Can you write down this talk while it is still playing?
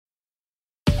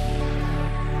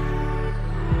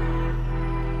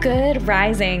Good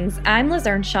risings. I'm Liz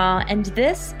Earnshaw, and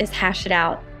this is Hash It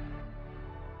Out.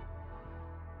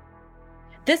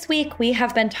 This week, we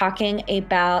have been talking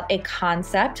about a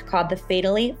concept called the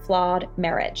fatally flawed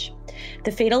marriage.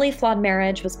 The fatally flawed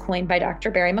marriage was coined by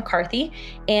Dr. Barry McCarthy,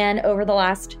 and over the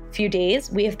last few days,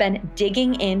 we have been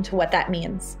digging into what that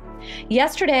means.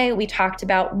 Yesterday, we talked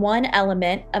about one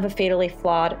element of a fatally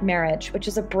flawed marriage, which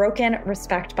is a broken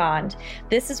respect bond.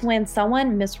 This is when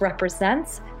someone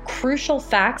misrepresents crucial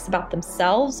facts about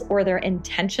themselves or their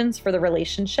intentions for the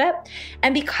relationship.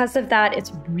 And because of that,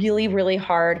 it's really, really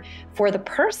hard for the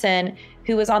person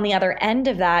who is on the other end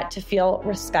of that to feel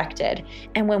respected.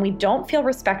 And when we don't feel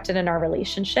respected in our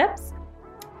relationships,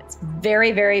 it's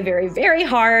very, very, very, very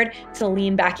hard to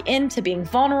lean back into being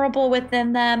vulnerable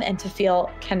within them and to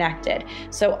feel connected.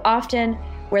 So often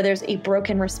where there's a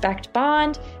broken respect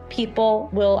bond, people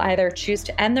will either choose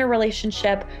to end their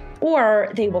relationship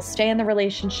or they will stay in the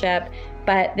relationship,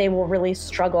 but they will really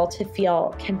struggle to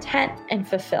feel content and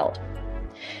fulfilled.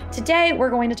 Today,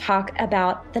 we're going to talk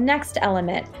about the next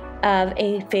element of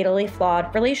a fatally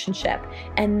flawed relationship,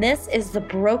 and this is the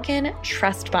broken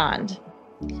trust bond.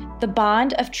 The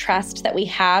bond of trust that we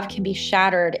have can be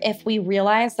shattered if we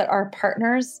realize that our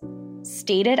partner's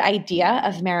stated idea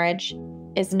of marriage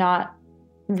is not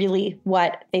really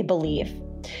what they believe.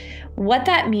 What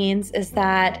that means is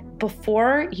that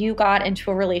before you got into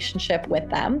a relationship with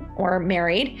them or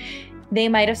married, they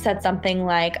might have said something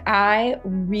like, I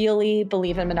really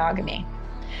believe in monogamy.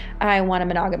 I want a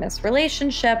monogamous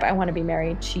relationship. I want to be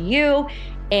married to you,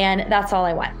 and that's all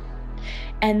I want.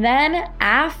 And then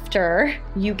after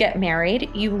you get married,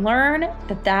 you learn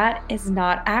that that is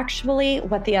not actually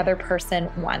what the other person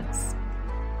wants.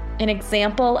 An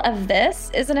example of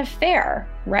this is an affair,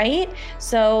 right?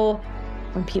 So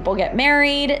when people get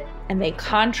married and they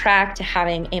contract to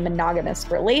having a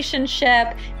monogamous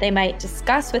relationship, they might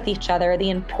discuss with each other the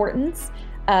importance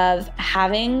of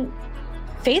having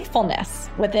faithfulness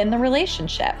within the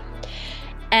relationship.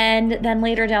 And then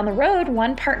later down the road,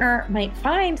 one partner might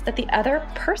find that the other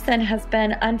person has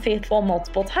been unfaithful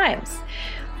multiple times.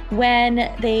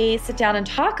 When they sit down and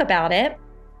talk about it,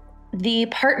 the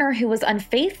partner who was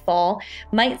unfaithful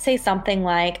might say something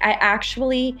like, I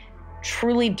actually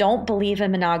truly don't believe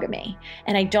in monogamy,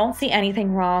 and I don't see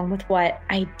anything wrong with what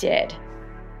I did.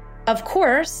 Of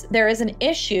course, there is an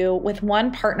issue with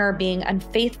one partner being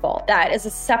unfaithful. That is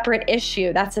a separate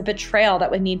issue. That's a betrayal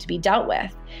that would need to be dealt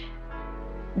with.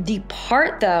 The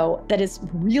part, though, that is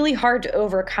really hard to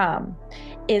overcome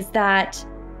is that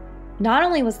not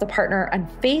only was the partner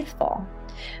unfaithful,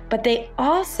 but they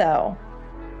also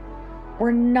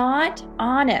were not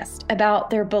honest about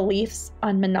their beliefs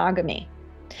on monogamy.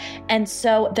 And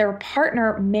so their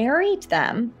partner married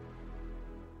them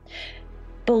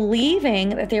believing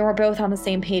that they were both on the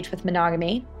same page with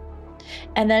monogamy,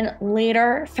 and then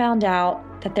later found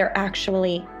out that they're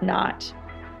actually not.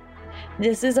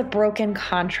 This is a broken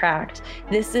contract.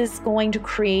 This is going to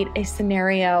create a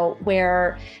scenario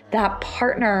where that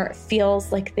partner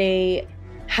feels like they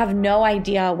have no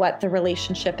idea what the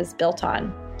relationship is built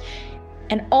on.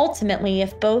 And ultimately,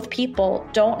 if both people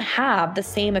don't have the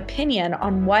same opinion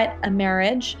on what a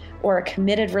marriage or a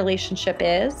committed relationship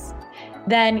is,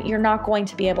 then you're not going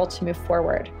to be able to move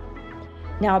forward.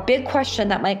 Now, a big question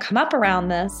that might come up around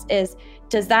this is,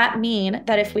 does that mean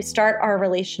that if we start our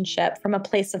relationship from a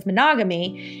place of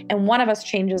monogamy and one of us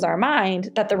changes our mind,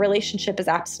 that the relationship is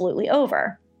absolutely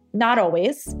over? Not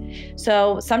always.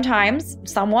 So sometimes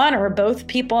someone or both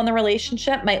people in the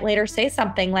relationship might later say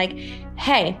something like,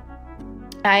 hey,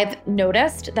 I've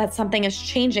noticed that something is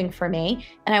changing for me,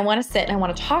 and I want to sit and I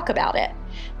want to talk about it.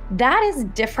 That is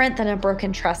different than a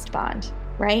broken trust bond,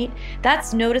 right?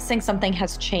 That's noticing something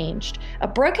has changed. A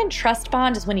broken trust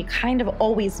bond is when you kind of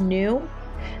always knew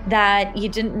that you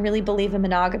didn't really believe in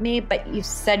monogamy, but you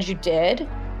said you did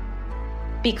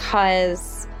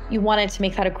because you wanted to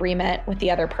make that agreement with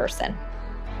the other person.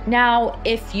 Now,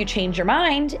 if you change your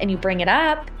mind and you bring it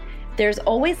up, there's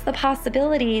always the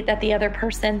possibility that the other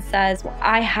person says, well,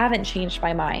 I haven't changed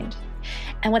my mind.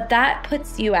 And what that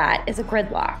puts you at is a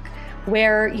gridlock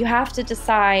where you have to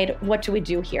decide, what do we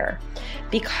do here?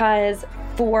 Because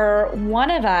for one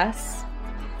of us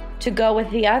to go with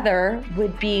the other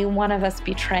would be one of us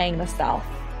betraying the self.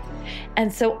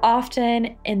 And so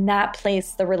often in that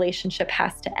place, the relationship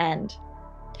has to end.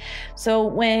 So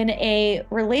when a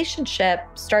relationship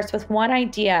starts with one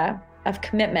idea of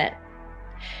commitment,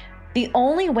 the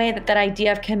only way that that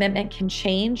idea of commitment can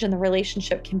change and the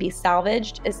relationship can be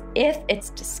salvaged is if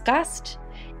it's discussed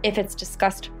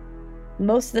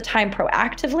most of the time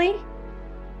proactively,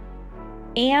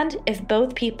 and if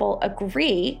both people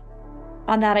agree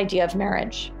on that idea of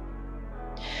marriage.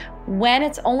 When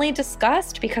it's only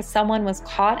discussed because someone was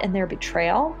caught in their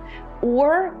betrayal,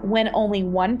 or when only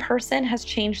one person has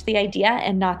changed the idea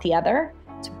and not the other,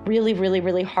 it's really, really,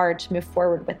 really hard to move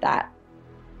forward with that.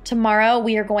 Tomorrow,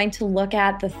 we are going to look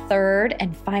at the third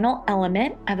and final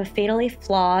element of a fatally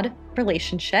flawed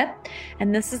relationship,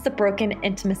 and this is the broken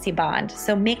intimacy bond.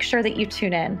 So make sure that you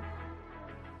tune in.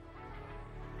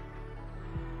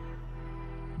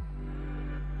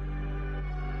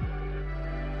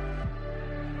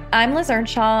 I'm Liz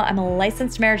Earnshaw. I'm a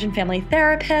licensed marriage and family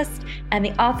therapist and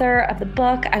the author of the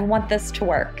book, I Want This to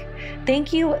Work.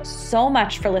 Thank you so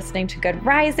much for listening to Good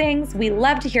Risings. We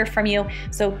love to hear from you,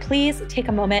 so please take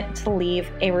a moment to leave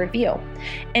a review.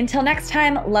 Until next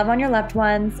time, love on your loved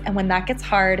ones, and when that gets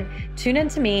hard, tune in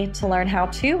to me to learn how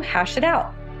to hash it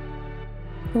out.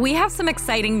 We have some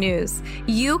exciting news.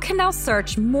 You can now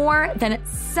search more than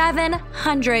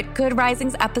 700 Good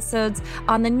Risings episodes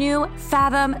on the new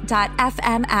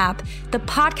Fathom.fm app, the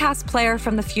podcast player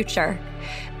from the future.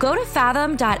 Go to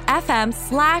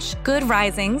fathom.fm/Good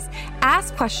Risings,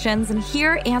 ask questions, and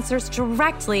hear answers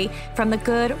directly from the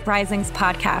Good Risings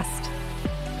podcast.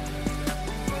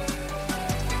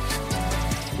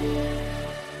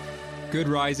 Good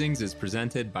Risings is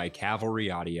presented by Cavalry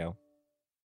Audio.